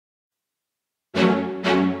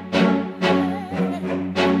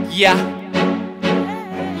Dyer,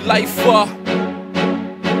 Lypher,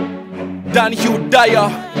 Danhue Dyer,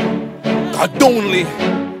 God only.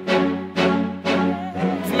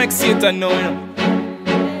 Mixtape now, you know.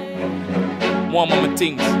 One of my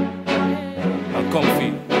things. I'm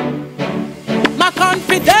comfy. My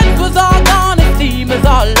confidence was all gone, esteem is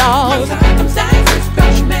all lost. Circumstances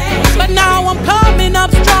crush me, but now I'm coming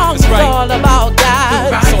up strong. It's right. all about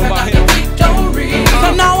God. It's all about him.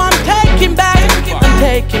 So now I'm taking back, I'm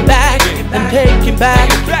taking back, I'm taking back,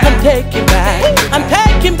 I'm taking back, I'm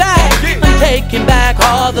taking back, I'm taking back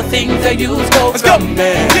all the things that you stole from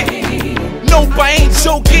me. No, I ain't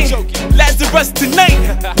joking. Lazarus tonight.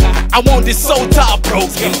 I want this soul tie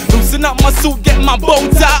broken. Loosen up my suit, get my bow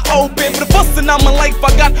tie open. For the first time in my life,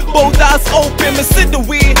 I got both eyes open. And sit the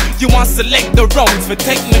way you want select the wrongs for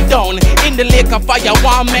take me down. In the lake of fire,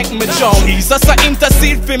 want make me drown. Jesus, I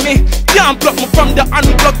intercede for me. Can't block me from the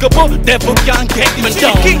unblockable. Devil can't get me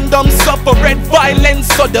down. Kingdom suffer red violence,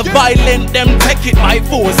 so the violent them take it by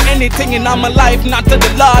force. Anything in my life, not to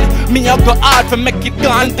the Lord. Me I go hard for make it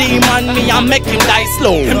gone. Demon me, I make him die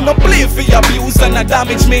slow. Him no play for abuse and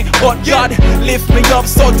damage me, but God lift me up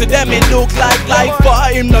so to them it look like life. For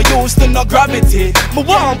him no use to no gravity. Me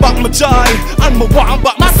want back my joy and me want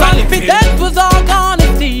back my sanity. My confidence was all gone,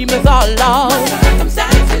 esteem is all lost.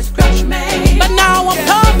 Circumstances crush me, but now I'm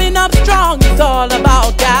coming up strong. It's all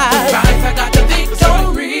about God. I got the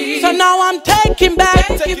victory. So now I'm taking back,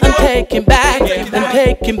 I'm taking back, I'm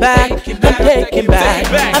taking back, I'm taking back,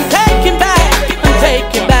 I'm taking back, I'm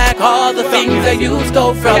taking back all the things that you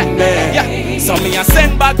stole from me. So me I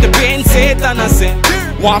send back the pain, Satan I say.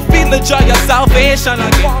 Want feel the joy of salvation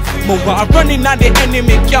again. Me want running at the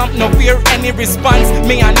enemy camp, no fear any response.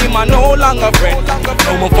 Me and him are no longer friends.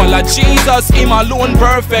 Now me follow Jesus, him alone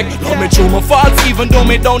perfect. Love me through my faults, even though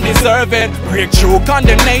me don't deserve it. Breakthrough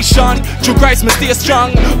condemnation, through Christ me stay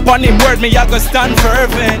strong. Upon him word me I go stand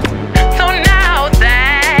fervent. So now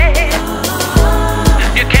that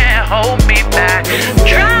you can't hold me back,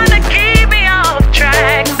 trying to keep me off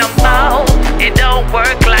track no more, it don't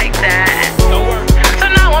work like that. So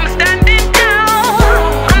now I'm standing down,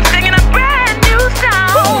 I'm singing a brand new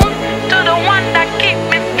song to the one that keep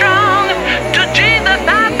me strong. To Jesus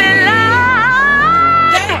I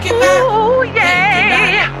belong. Take it back. Ooh,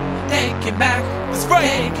 yeah. Take it back, That's right.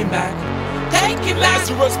 take it back, take it back.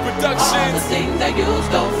 Lazarus All the Productions, things that you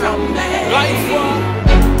stole from me. Lypher,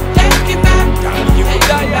 Take it back, Danhue take it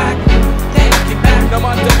Dyer. back, take it back. No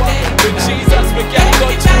matter what, with Jesus we can't go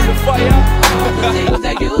through the fire.